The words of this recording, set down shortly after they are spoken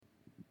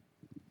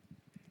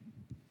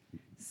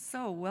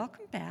So,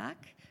 welcome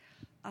back.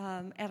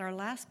 At our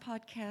last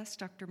podcast,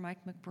 Dr. Mike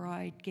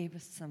McBride gave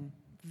us some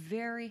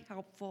very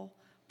helpful,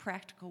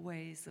 practical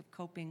ways of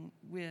coping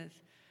with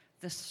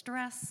the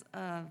stress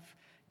of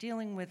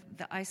dealing with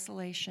the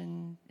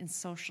isolation and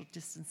social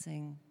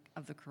distancing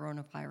of the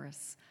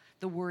coronavirus,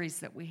 the worries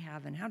that we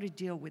have, and how to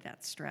deal with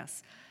that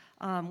stress.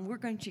 We're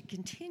going to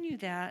continue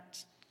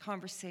that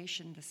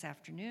conversation this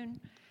afternoon.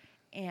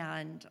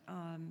 And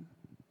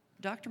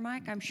Dr.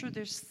 Mike, I'm sure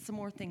there's some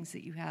more things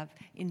that you have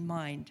in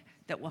mind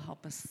that will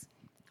help us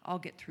all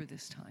get through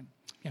this time.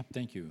 Yeah,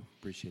 thank you.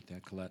 Appreciate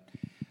that, Colette.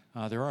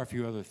 There are a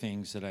few other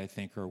things that I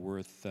think are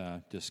worth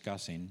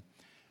discussing.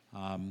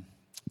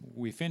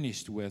 We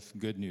finished with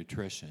good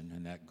nutrition,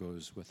 and that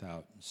goes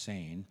without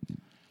saying.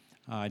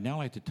 I'd now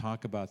like to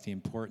talk about the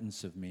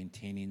importance of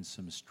maintaining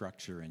some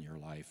structure in your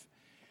life.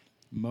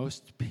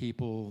 Most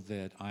people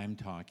that I'm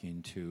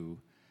talking to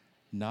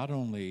not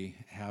only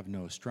have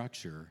no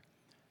structure,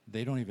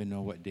 they don't even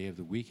know what day of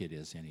the week it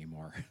is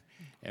anymore.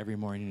 Every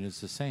morning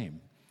is the same.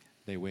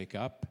 They wake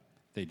up,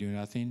 they do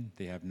nothing,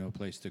 they have no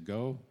place to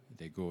go,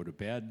 they go to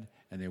bed,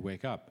 and they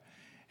wake up.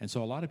 And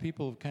so a lot of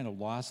people have kind of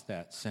lost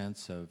that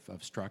sense of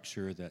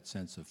structure, that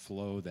sense of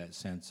flow, that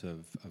sense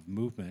of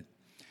movement.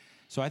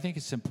 So I think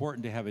it's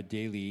important to have a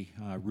daily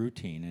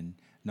routine and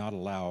not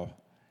allow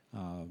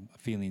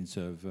feelings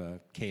of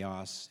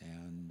chaos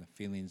and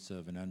feelings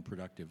of an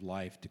unproductive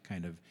life to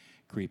kind of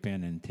creep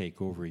in and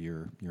take over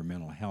your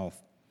mental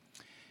health.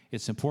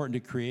 It's important to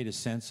create a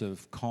sense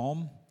of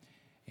calm,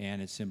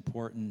 and it's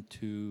important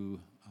to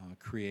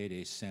create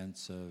a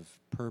sense of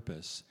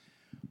purpose.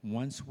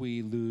 Once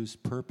we lose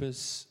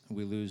purpose,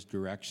 we lose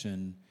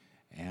direction,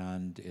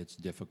 and it's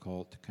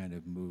difficult to kind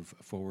of move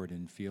forward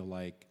and feel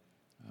like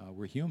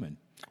we're human.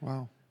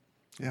 Wow.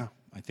 Yeah.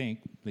 I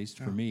think, at least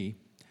for me.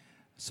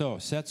 So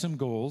set some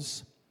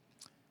goals.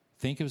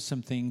 Think of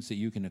some things that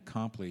you can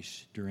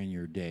accomplish during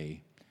your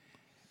day.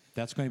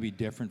 That's going to be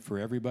different for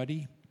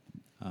everybody.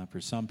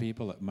 For some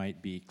people, it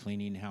might be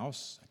cleaning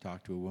house. I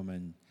talked to a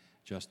woman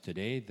just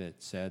today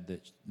that said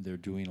that they're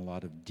doing a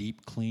lot of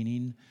deep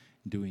cleaning,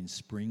 doing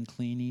spring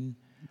cleaning.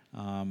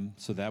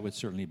 So that would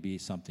certainly be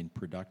something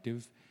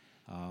productive.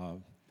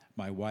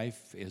 My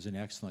wife is an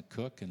excellent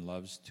cook and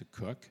loves to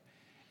cook,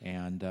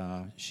 and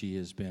she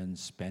has been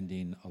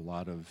spending a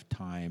lot of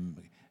time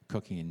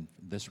cooking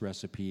this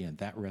recipe and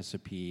that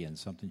recipe and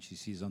something she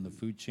sees on the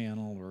Food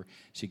Channel or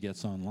she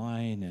gets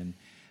online, and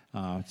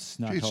it's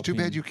not It's helping. too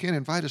bad you can't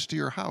invite us to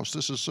your house.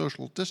 This is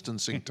social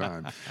distancing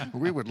time.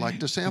 We would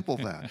like to sample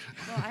that.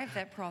 Well, I have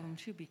that problem,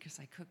 too, because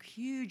I cook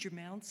huge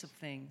amounts of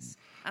things,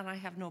 and I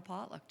have no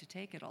potluck to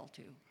take it all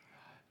to.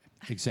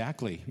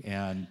 Exactly.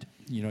 And,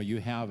 you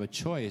have a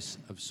choice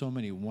of so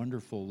many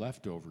wonderful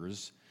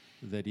leftovers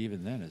that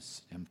even then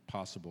it's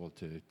impossible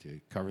to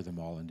cover them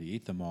all and to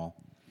eat them all.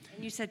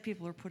 And you said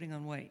people are putting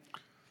on weight.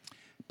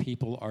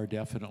 People are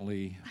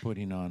definitely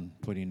putting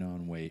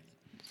on weight.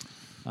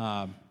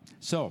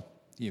 So,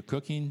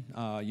 cooking,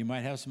 you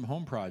might have some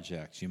home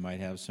projects. You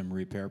might have some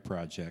repair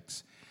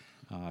projects.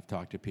 I've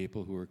talked to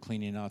people who are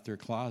cleaning out their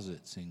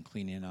closets and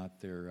cleaning out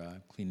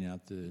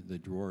the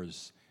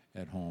drawers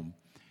at home.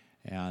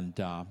 And,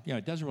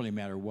 it doesn't really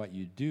matter what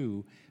you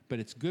do, but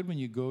it's good when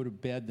you go to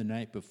bed the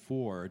night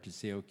before to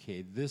say,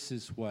 okay, this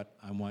is what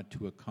I want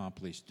to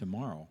accomplish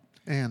tomorrow.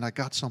 And I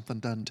got something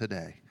done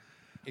today.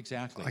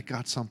 Exactly. I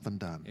got something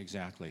done.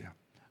 Exactly. Yeah.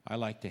 I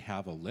like to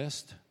have a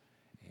list,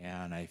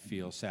 and I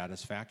feel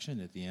satisfaction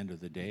at the end of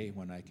the day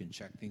when I can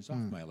check things off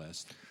my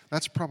list.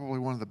 That's probably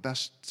one of the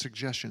best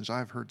suggestions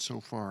I've heard so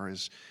far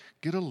is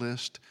get a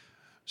list,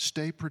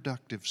 stay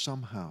productive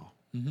somehow.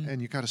 Mm-hmm.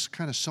 And you got to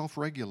kind of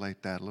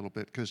self-regulate that a little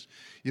bit because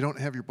you don't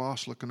have your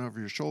boss looking over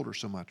your shoulder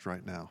so much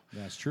right now.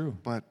 That's true.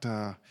 But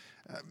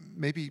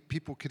maybe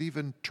people could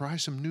even try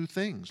some new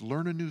things,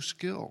 learn a new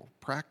skill,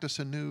 practice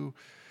a new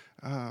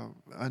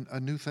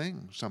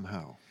thing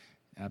somehow.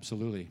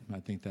 Absolutely. I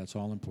think that's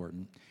all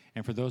important.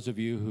 And for those of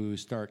you who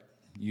start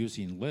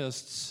using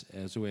lists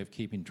as a way of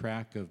keeping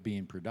track of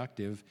being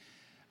productive,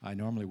 I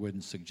normally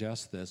wouldn't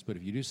suggest this, but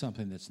if you do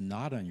something that's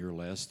not on your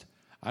list,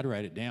 I'd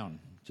write it down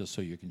just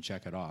so you can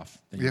check it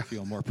off. Then you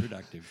feel more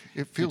productive.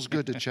 It feels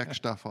good to check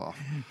stuff off.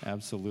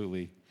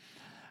 Absolutely.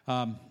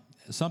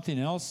 Something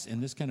else,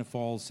 and this kind of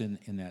falls in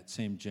that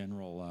same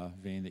general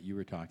vein that you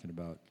were talking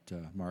about,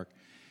 Mark,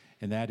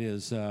 and that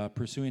is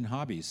pursuing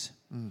hobbies.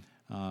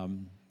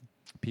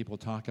 People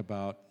talk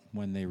about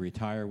when they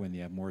retire, when they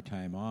have more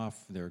time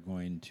off, they're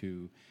going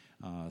to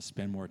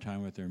spend more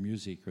time with their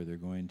music, or they're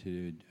going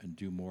to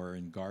do more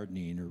in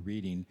gardening or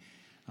reading.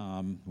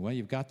 Well,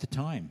 you've got the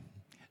time.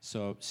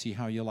 So see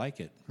how you like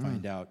it.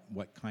 Find out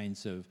what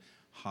kinds of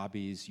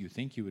hobbies you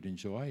think you would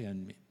enjoy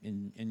and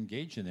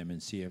engage in them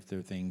and see if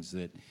they're things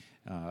that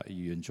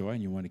you enjoy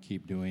and you want to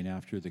keep doing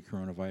after the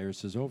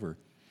coronavirus is over.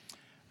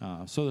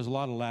 So there's a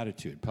lot of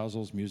latitude.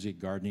 Puzzles, music,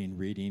 gardening,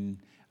 reading.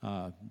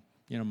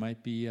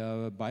 Might be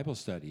a Bible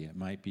study. It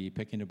might be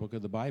picking a book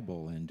of the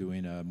Bible and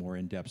doing a more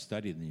in-depth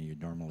study than you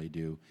normally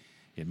do.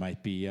 It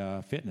might be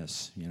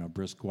fitness,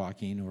 brisk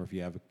walking, or if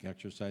you have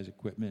exercise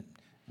equipment,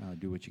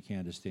 do what you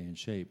can to stay in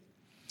shape.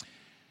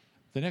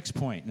 The next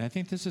point, and I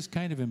think this is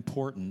kind of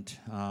important,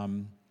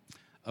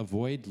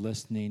 avoid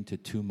listening to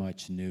too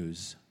much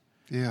news.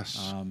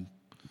 Yes.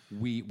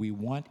 We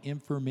want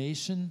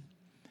information,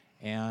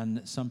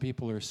 and some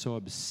people are so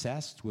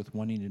obsessed with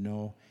wanting to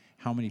know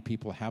how many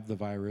people have the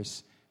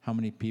virus, how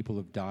many people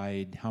have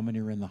died, how many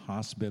are in the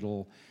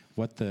hospital,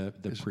 what the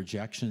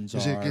projections are.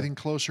 Is it getting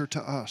closer to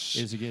us?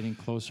 Is it getting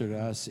closer to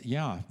us?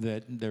 Yeah,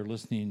 that they're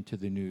listening to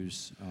the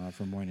news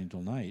from morning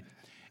till night.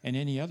 And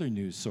any other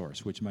news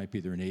source, which might be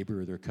their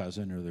neighbor or their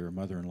cousin or their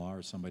mother-in-law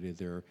or somebody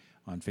they're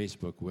on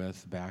Facebook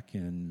with back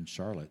in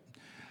Charlotte.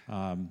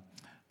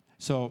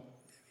 So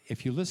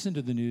if you listen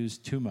to the news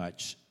too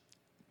much,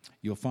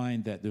 you'll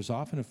find that there's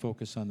often a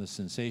focus on the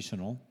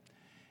sensational,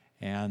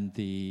 and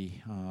the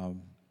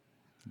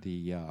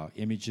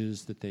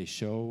images that they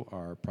show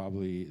are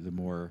probably the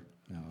more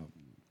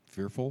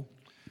fearful.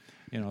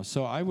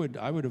 So I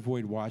would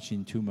avoid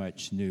watching too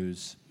much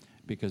news,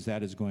 because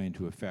that is going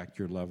to affect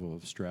your level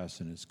of stress,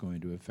 and it's going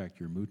to affect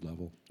your mood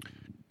level.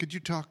 Could you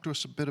talk to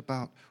us a bit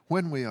about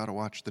when we ought to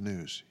watch the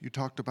news? You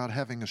talked about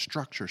having a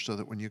structure so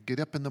that when you get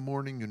up in the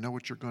morning, you know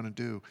what you're going to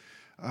do.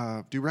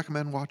 Do you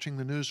recommend watching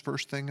the news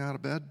first thing out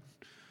of bed?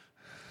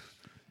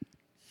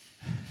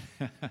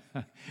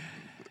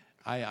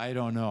 I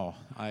don't know.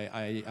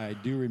 I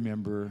do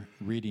remember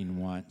reading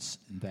once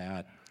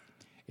that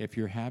if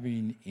you're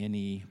having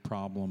any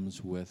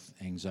problems with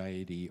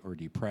anxiety or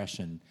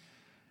depression,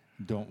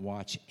 don't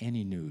watch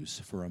any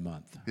news for a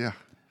month. Yeah.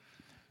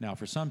 Now,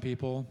 for some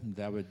people,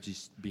 that would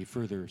just be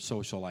further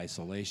social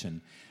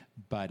isolation.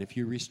 But if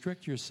you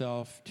restrict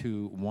yourself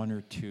to 1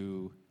 or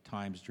 2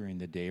 times during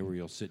the day where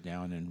you'll sit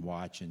down and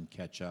watch and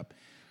catch up,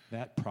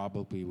 that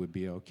probably would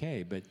be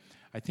okay. But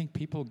I think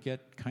people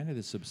get kind of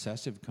this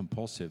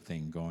obsessive-compulsive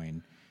thing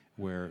going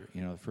where,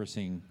 the first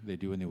thing they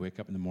do when they wake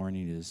up in the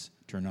morning is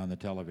turn on the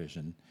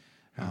television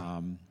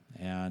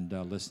and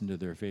listen to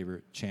their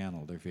favorite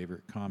channel, their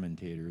favorite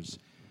commentators.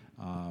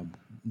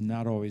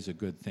 Not always a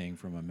good thing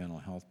from a mental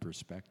health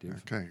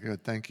perspective. Okay,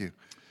 good. Thank you.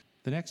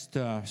 The next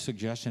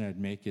suggestion I'd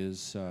make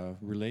is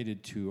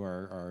related to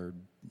our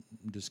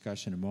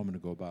discussion a moment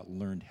ago about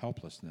learned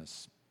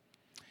helplessness.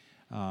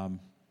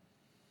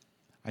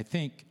 I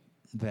think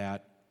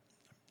that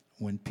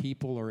when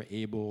people are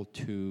able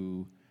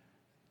to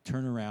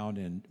turn around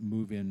and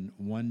move in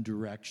one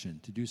direction,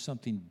 to do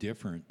something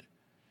different,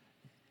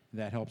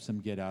 that helps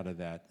them get out of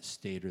that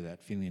state or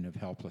that feeling of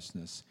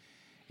helplessness.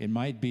 It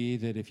might be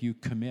that if you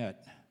commit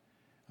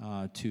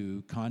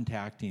to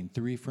contacting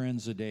 3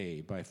 friends a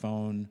day by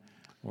phone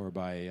or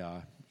by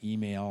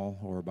email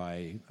or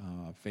by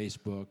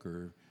Facebook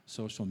or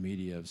social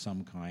media of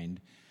some kind,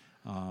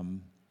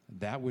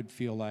 that would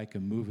feel like a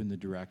move in the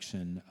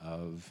direction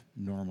of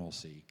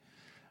normalcy.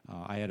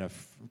 I had a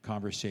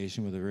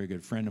conversation with a very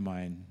good friend of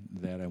mine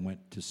that I went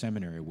to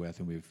seminary with,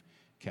 and we've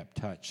kept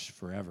touch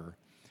forever.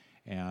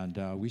 And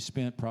we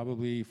spent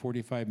probably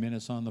 45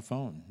 minutes on the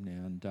phone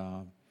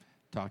and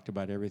talked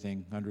about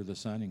everything under the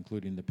sun,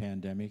 including the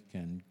pandemic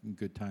and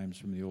good times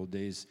from the old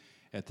days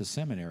at the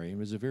seminary. It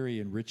was a very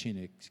enriching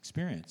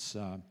experience.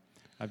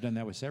 I've done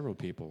that with several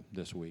people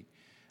this week.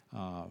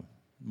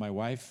 My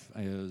wife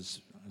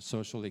is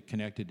socially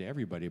connected to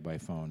everybody by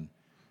phone.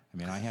 I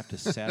mean, I have to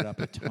set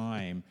up a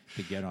time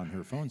to get on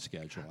her phone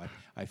schedule.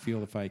 I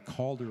feel if I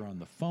called her on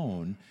the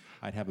phone,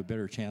 I'd have a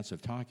better chance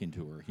of talking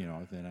to her,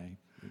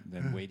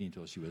 than waiting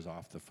until she was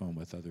off the phone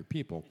with other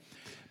people.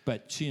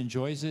 But she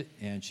enjoys it,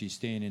 and she's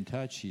staying in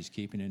touch. She's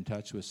keeping in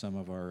touch with some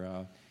of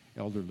our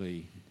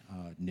elderly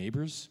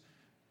neighbors.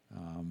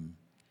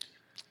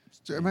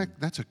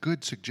 That's a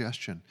good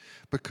suggestion,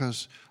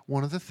 because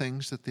one of the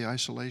things that the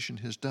isolation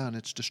has done,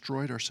 it's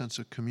destroyed our sense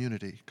of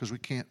community, because we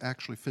can't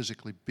actually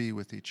physically be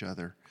with each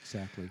other.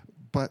 Exactly.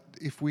 But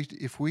if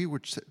we were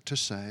to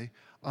say,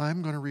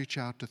 I'm going to reach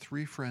out to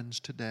 3 friends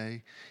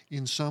today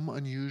in some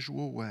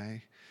unusual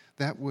way,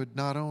 that would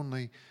not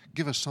only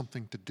give us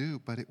something to do,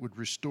 but it would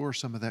restore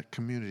some of that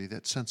community,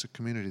 that sense of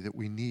community that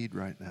we need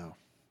right now.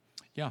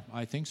 Yeah,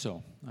 I think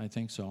so.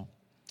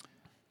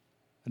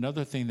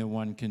 Another thing that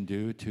one can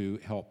do to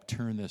help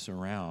turn this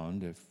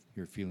around, if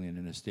you're feeling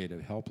in a state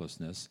of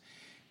helplessness,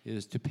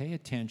 is to pay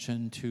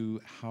attention to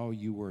how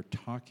you are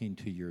talking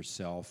to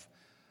yourself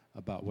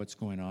about what's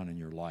going on in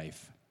your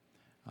life.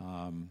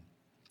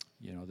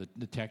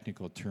 The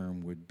technical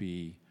term would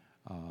be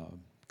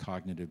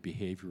cognitive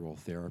behavioral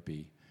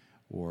therapy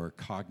or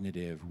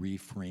cognitive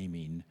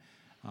reframing,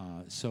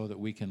 so that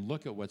we can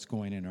look at what's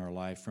going in our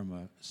life from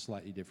a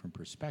slightly different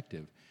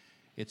perspective.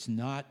 It's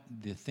not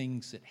the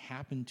things that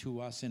happen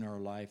to us in our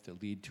life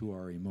that lead to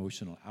our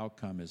emotional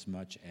outcome as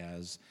much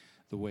as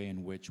the way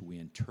in which we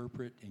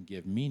interpret and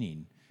give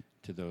meaning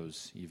to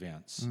those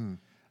events.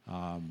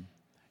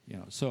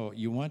 So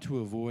you want to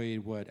avoid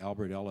what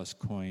Albert Ellis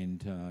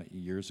coined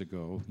years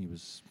ago. He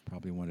was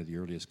probably one of the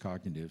earliest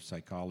cognitive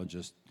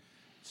psychologists,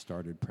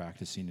 started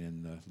practicing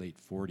in the late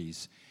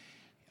 40s.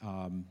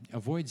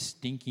 Avoid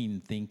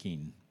stinking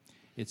thinking.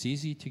 It's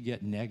easy to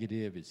get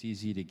negative. It's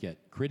easy to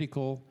get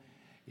critical.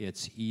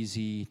 It's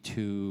easy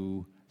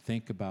to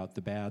think about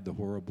the bad, the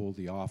horrible,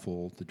 the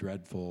awful, the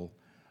dreadful.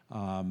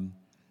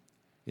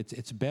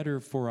 it's better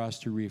for us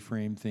to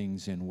reframe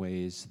things in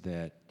ways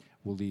that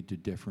will lead to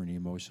different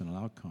emotional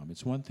outcome.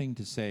 It's one thing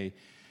to say,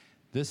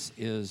 this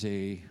is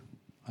an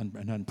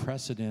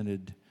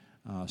unprecedented,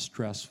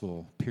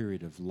 stressful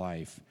period of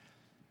life,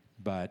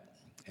 but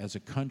as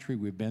a country,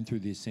 we've been through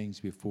these things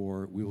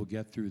before. We will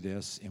get through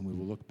this, and we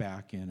will look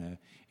back in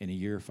a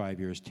year, 5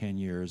 years, 10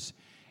 years,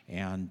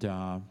 and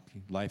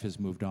life has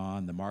moved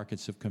on. The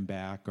markets have come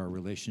back. Our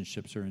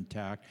relationships are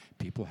intact.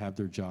 People have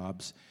their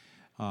jobs.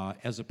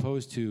 As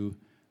opposed to,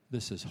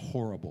 this is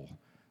horrible.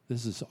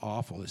 This is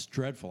awful. It's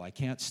dreadful. I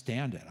can't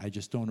stand it. I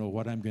just don't know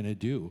what I'm going to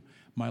do.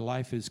 My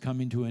life is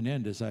coming to an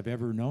end as I've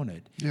ever known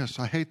it. Yes,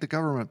 I hate the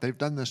government. They've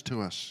done this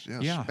to us.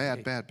 Yes, yeah,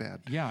 bad.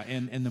 Yeah,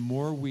 and the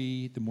more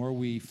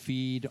we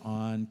feed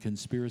on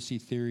conspiracy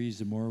theories,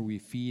 the more we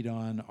feed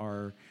on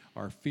our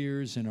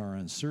fears and our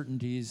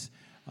uncertainties,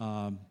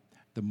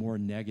 the more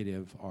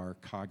negative our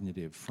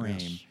cognitive frame,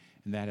 yes.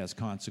 And that has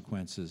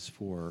consequences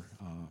for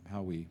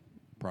how we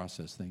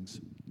process things.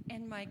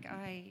 And Mike,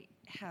 I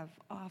have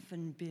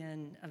often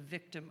been a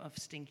victim of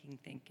stinking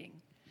thinking.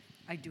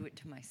 I do it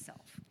to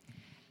myself.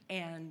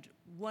 And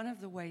one of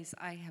the ways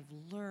I have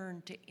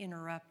learned to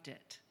interrupt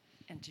it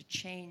and to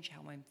change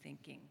how I'm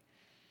thinking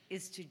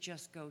is to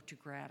just go to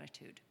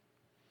gratitude,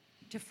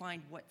 to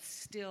find what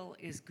still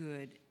is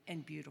good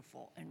and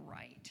beautiful and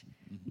right.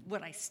 Mm-hmm.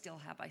 What I still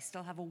have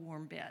a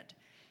warm bed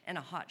and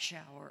a hot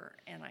shower,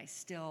 and I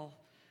still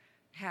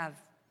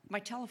have my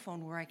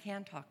telephone where I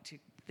can talk to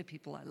the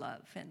people I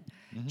love, and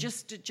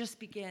just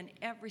begin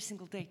every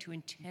single day to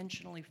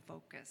intentionally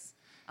focus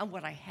on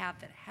what I have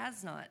that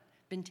has not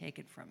been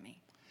taken from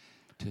me.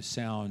 To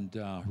sound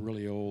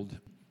really old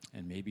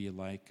and maybe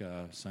like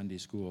a Sunday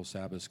school,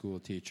 Sabbath school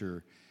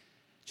teacher,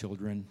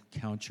 children,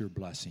 count your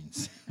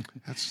blessings.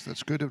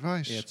 That's good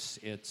advice.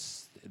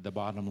 It's the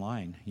bottom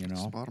line, you know.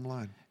 It's the bottom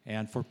line.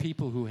 And for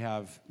people who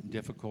have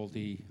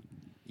difficulty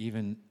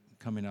even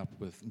coming up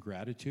with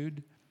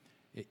gratitude,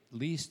 at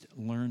least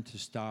learn to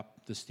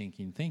stop the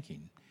stinking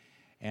thinking.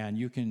 And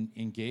you can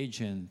engage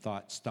in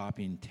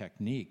thought-stopping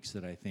techniques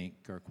that I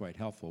think are quite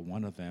helpful.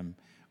 One of them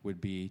would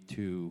be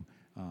to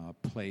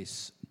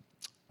place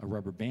a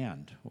rubber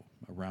band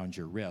around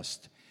your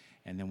wrist,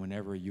 and then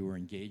whenever you are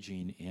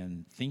engaging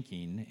in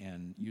thinking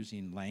and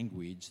using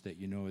language that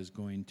you know is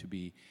going to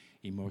be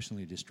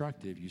emotionally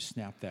destructive, you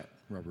snap that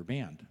rubber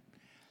band.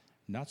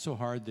 Not so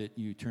hard that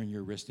you turn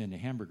your wrist into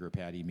hamburger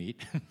patty meat,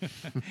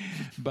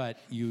 but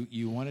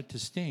you want it to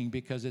sting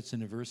because it's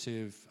an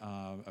aversive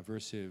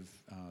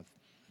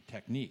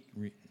technique,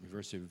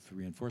 aversive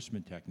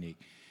reinforcement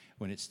technique.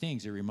 When it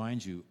stings, it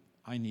reminds you,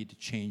 I need to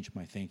change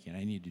my thinking.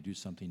 I need to do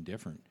something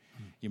different.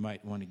 You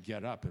might want to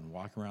get up and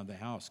walk around the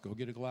house, go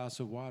get a glass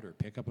of water,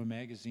 pick up a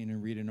magazine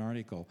and read an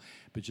article,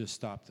 but just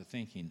stop the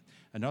thinking.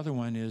 Another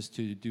one is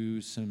to do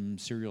some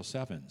serial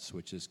sevens,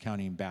 which is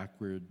counting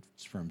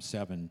backwards from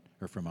 7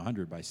 or from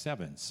 100 by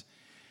sevens.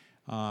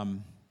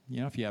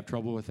 If you have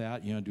trouble with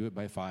that, do it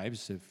by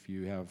 5s. If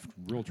you have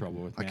real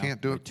trouble with math, I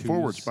can't do it 2s.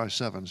 forwards by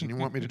 7s, and you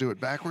want me to do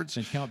it backwards?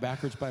 Then count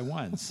backwards by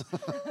 1s.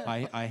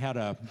 I had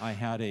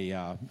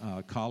a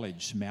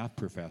college math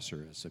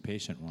professor as a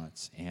patient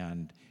once,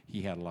 and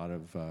he had a lot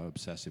of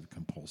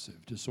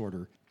obsessive-compulsive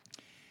disorder.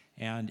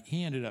 And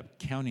he ended up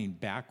counting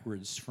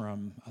backwards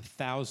from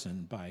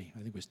 1,000 by, I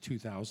think it was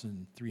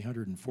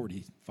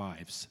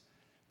 2,345s.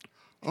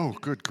 Oh,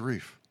 good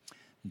grief.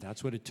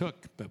 That's what it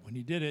took, but when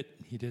he did it,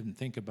 he didn't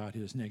think about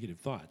his negative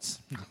thoughts.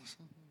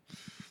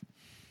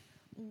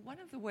 One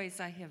of the ways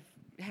I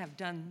have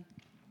done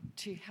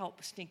to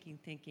help stinking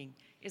thinking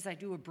is I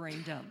do a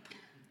brain dump,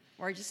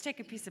 where I just take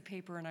a piece of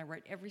paper and I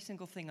write every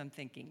single thing I'm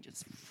thinking,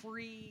 just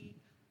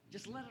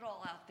let it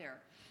all out there.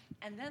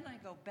 And then I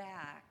go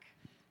back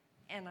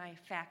and I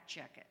fact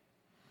check it.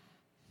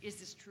 Is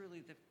this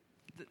truly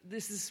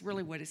this is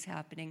really what is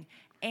happening?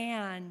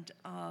 And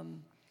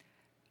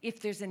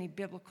if there's any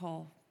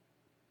biblical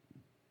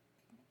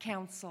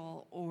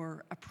counsel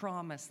or a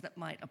promise that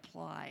might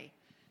apply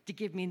to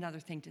give me another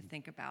thing to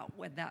think about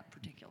when that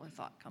particular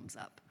thought comes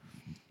up.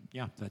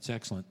 Yeah, that's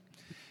excellent.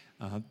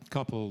 A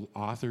couple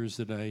authors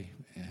that I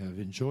have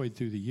enjoyed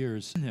through the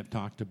years have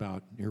talked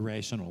about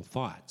irrational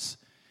thoughts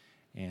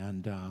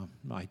and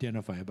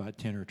identify about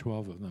 10 or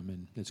 12 of them,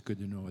 and it's good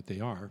to know what they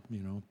are.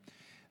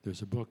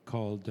 There's a book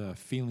called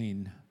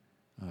Feeling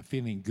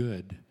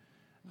Good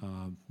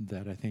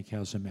that I think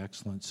has some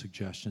excellent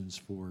suggestions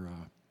for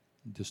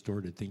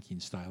distorted thinking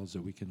styles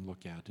that we can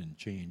look at and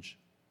change.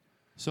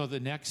 So the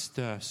next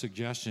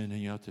suggestion,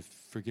 and you have to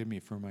forgive me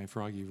for my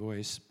froggy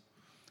voice,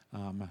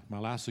 my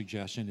last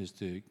suggestion is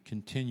to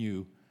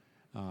continue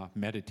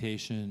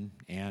meditation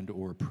and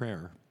or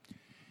prayer.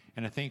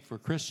 And I think for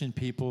Christian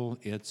people,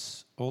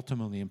 it's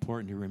ultimately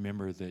important to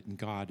remember that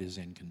God is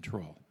in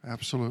control.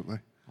 Absolutely.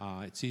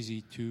 It's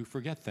easy to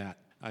forget that.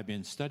 I've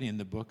been studying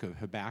the book of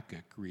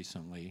Habakkuk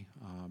recently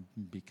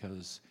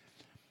because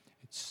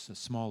it's a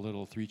small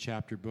little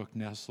 3-chapter book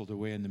nestled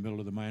away in the middle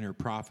of the minor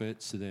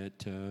prophets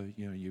that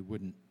you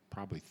wouldn't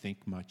probably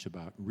think much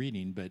about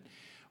reading. But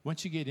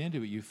once you get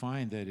into it, you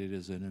find that it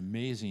is an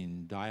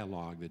amazing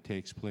dialogue that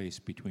takes place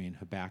between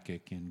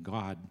Habakkuk and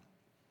God.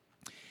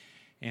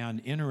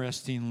 And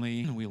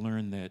interestingly, we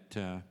learn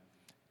that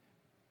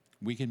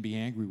we can be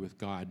angry with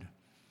God,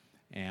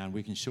 and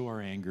we can show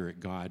our anger at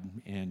God,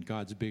 and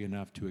God's big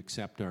enough to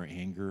accept our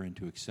anger and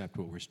to accept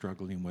what we're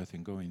struggling with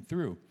and going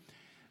through.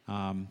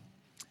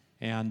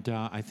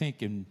 I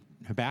think in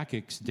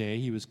Habakkuk's day,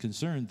 he was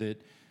concerned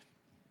that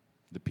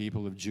the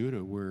people of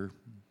Judah were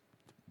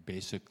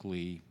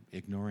basically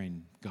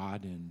ignoring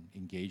God and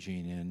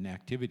engaging in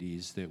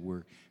activities that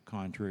were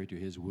contrary to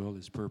his will,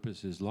 his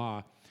purpose, his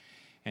law,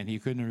 and he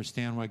couldn't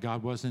understand why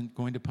God wasn't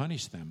going to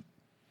punish them.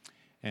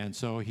 And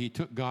so he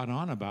took God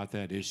on about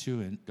that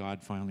issue, and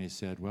God finally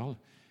said, well,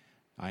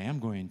 I am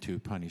going to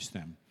punish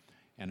them,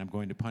 and I'm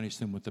going to punish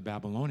them with the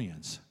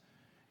Babylonians.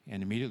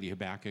 And immediately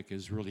Habakkuk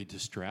is really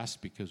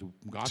distressed because,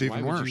 God,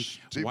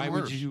 why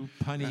would you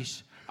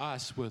punish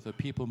us with a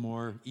people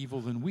more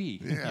evil than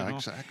we? Yeah,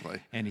 exactly.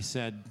 And he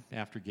said,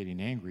 after getting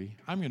angry,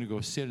 I'm going to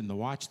go sit in the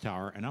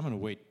watchtower, and I'm going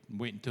to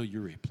wait until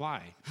you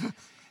reply.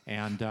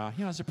 And,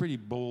 it's a pretty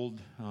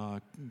bold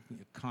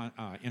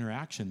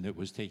interaction that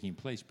was taking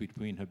place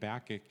between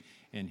Habakkuk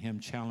and him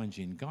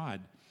challenging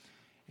God.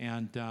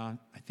 And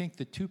I think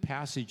the two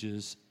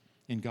passages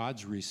in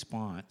God's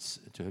response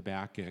to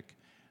Habakkuk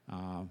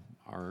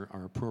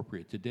are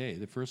appropriate today.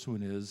 The first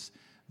one is,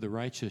 the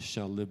righteous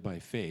shall live by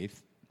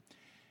faith.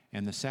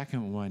 And the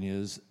second one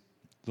is,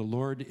 the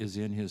Lord is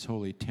in his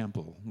holy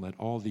temple. Let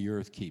all the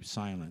earth keep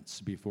silence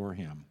before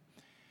him.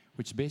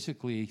 Which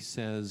basically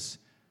says,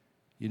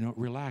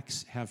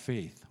 relax, have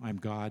faith. I'm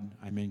God.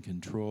 I'm in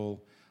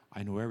control.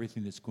 I know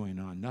everything that's going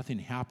on. Nothing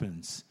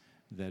happens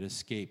that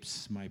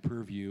escapes my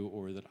purview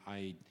or that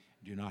I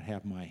do not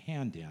have my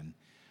hand in.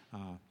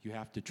 You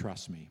have to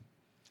trust me.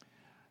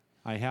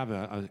 I have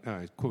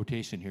a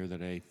quotation here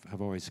that I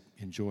have always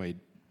enjoyed,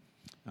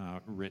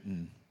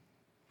 written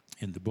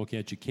in the book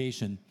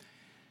Education.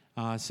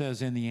 It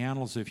says, in the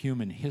annals of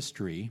human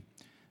history,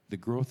 the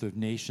growth of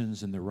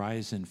nations and the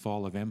rise and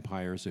fall of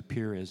empires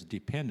appear as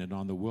dependent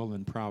on the will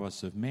and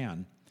prowess of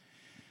man.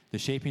 The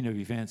shaping of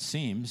events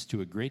seems,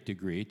 to a great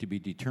degree, to be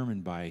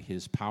determined by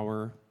his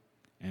power,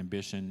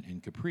 ambition,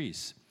 and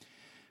caprice.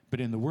 But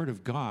in the Word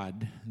of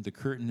God, the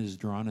curtain is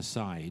drawn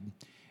aside,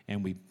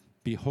 and we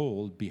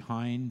behold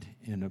behind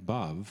and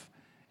above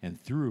and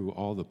through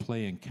all the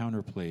play and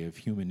counterplay of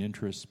human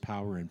interests,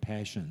 power, and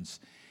passions,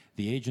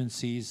 the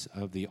agencies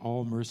of the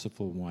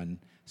all-merciful one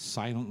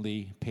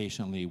silently,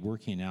 patiently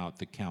working out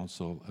the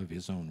counsel of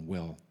his own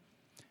will.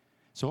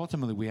 So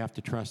ultimately, we have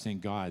to trust in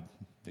God,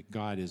 that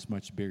God is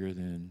much bigger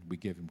than we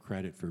give him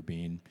credit for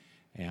being,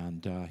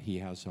 and he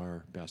has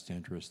our best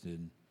interest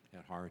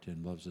at heart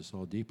and loves us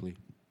all deeply.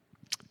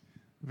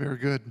 Very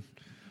good.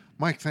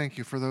 Mike, thank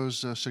you for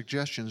those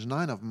suggestions.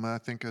 9 of them, I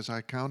think, as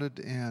I counted,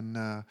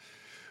 and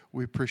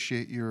we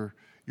appreciate your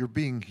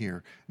being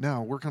here.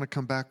 Now, we're going to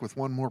come back with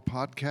one more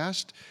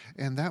podcast,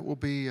 and that will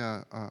be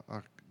a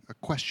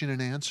question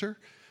and answer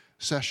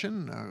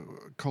session.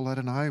 Colette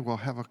and I will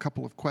have a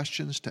couple of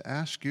questions to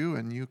ask you,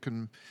 and you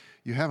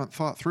haven't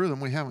thought through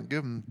them. We haven't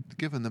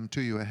given them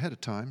to you ahead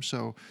of time,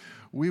 so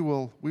we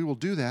will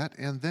do that,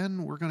 and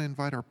then we're going to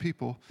invite our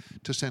people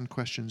to send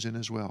questions in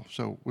as well.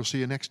 So we'll see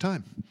you next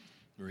time.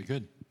 Very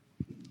good.